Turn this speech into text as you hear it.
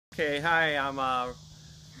Okay, hi, I'm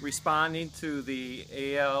responding to the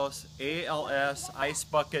ALS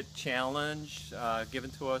IceBucket challenge given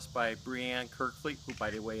to us by Kerkvliet, who by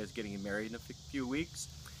the way is getting married in a few weeks.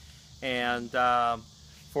 And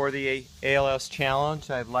for the ALS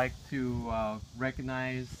challenge, I'd like to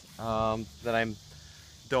recognize that I'm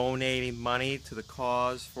donating money to the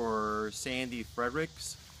cause for Sandy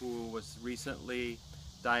Fredericks, who was recently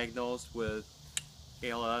diagnosed with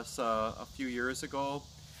ALS a few years ago.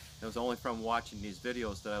 It was only from watching these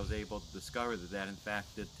videos that I was able to discover that that in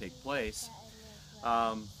fact did take place.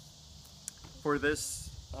 For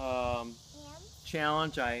this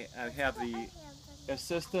challenge, I have the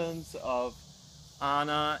assistance of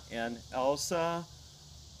Anna and Elsa,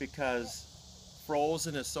 because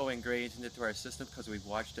Frozen is so ingrained into our system because we've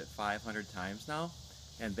watched it 500 times now,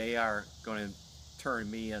 and they are going to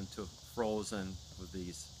turn me into Frozen with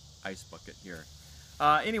these ice bucket here.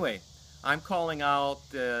 Anyway, I'm calling out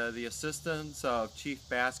the assistance of Chief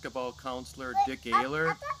Basketball Counselor Dick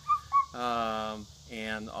Ayler,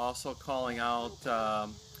 and also calling out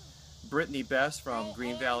Brittany Best from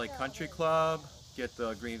Green Valley Country Club. Get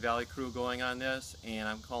the Green Valley crew going on this. And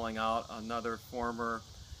I'm calling out another former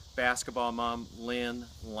basketball mom, Lynn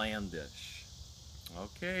Landish.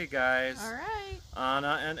 Okay, guys. All right.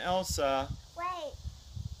 Anna and Elsa. Wait.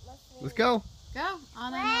 Let's go. Go,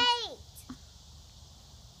 Anna. Wait.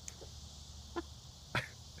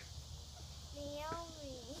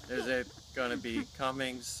 Is it going to be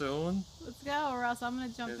coming soon? Let's go, or else I'm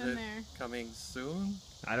going to jump in there. Is it coming soon?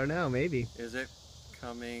 I don't know, maybe. Is it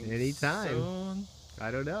coming anytime soon?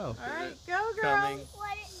 I don't know. All right, go, girl. Coming?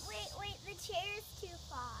 Wait, the chair's too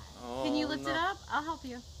far. Oh, Can you lift no. it up? I'll help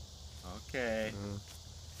you. Okay.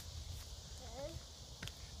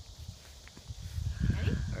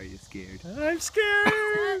 Ready? Are you scared? I'm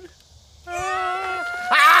scared.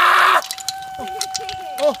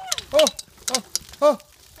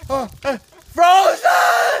 Frozen!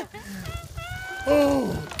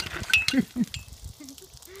 Oh.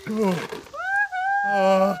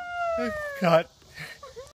 Cut.